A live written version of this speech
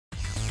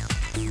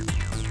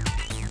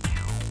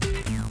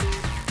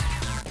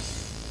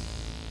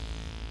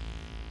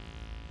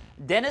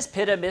Dennis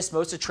Pitta missed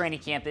most of training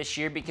camp this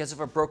year because of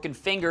a broken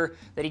finger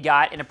that he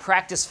got in a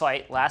practice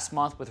fight last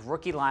month with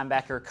rookie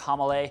linebacker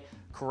Kamalei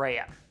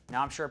Correa.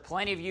 Now, I'm sure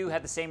plenty of you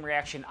had the same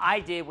reaction I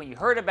did when you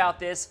heard about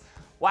this.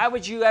 Why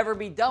would you ever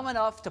be dumb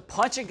enough to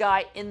punch a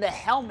guy in the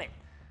helmet?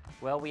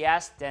 Well, we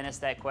asked Dennis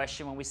that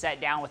question when we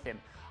sat down with him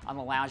on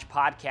the Lounge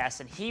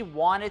podcast, and he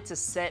wanted to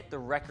set the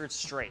record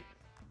straight.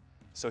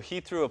 So he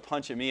threw a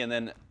punch at me, and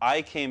then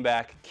I came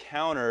back,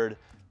 countered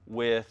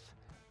with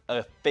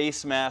a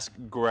face mask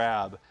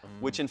grab,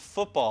 which in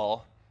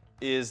football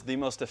is the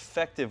most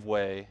effective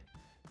way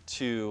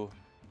to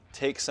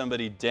take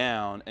somebody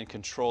down and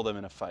control them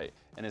in a fight.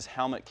 And his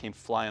helmet came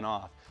flying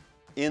off.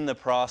 In the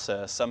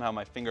process, somehow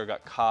my finger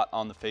got caught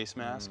on the face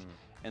mask,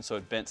 and so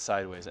it bent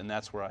sideways, and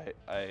that's where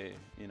I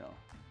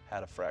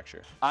had a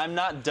fracture. I'm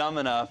not dumb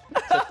enough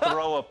to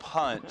throw a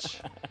punch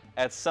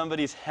at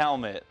somebody's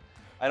helmet.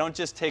 I don't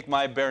just take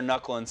my bare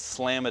knuckle and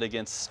slam it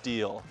against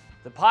steel.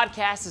 The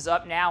podcast is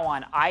up now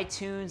on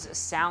iTunes,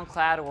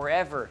 SoundCloud, or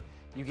wherever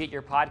you get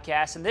your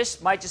podcasts. And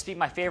this might just be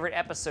my favorite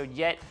episode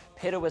yet.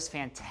 Pitta was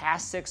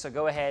fantastic, so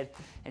go ahead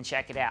and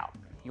check it out.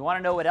 You want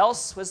to know what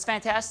else was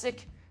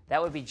fantastic?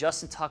 That would be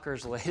Justin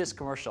Tucker's latest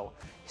commercial.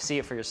 See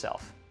it for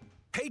yourself.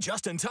 Hey,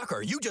 Justin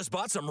Tucker, you just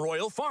bought some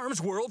Royal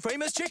Farms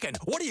world-famous chicken.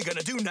 What are you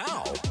gonna do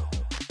now?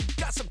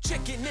 Got some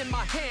chicken in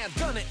my hand,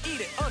 gonna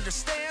eat it,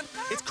 understand?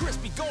 It's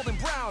crispy, golden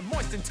brown,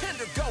 moist and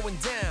tender going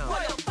down.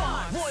 Royal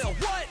Farms. Royal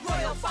what?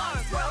 Royal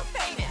Farms, world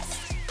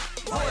famous.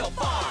 Royal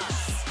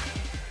Farms.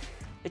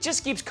 It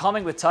just keeps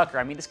coming with Tucker.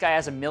 I mean, this guy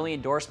has 1 million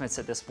endorsements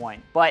at this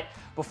point. But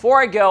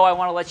before I go, I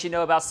want to let you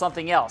know about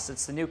something else.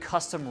 It's the new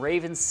custom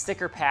Ravens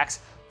sticker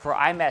packs for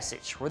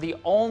iMessage. We're the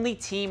only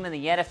team in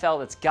the NFL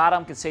that's got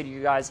them. Consider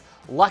you guys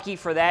lucky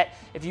for that.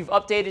 If you've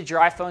updated your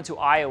iPhone to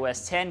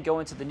iOS 10, go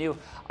into the new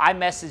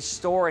iMessage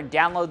store and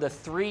download the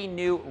 3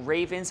 new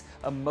Ravens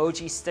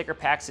emoji sticker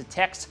packs to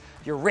text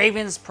your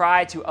Ravens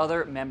pride to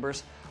other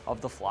members of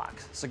the flock.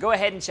 So go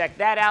ahead and check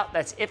that out.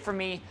 That's it for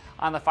me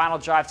on the final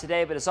drive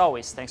today. But as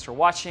always, thanks for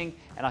watching,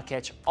 and I'll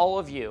catch all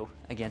of you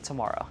again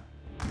tomorrow.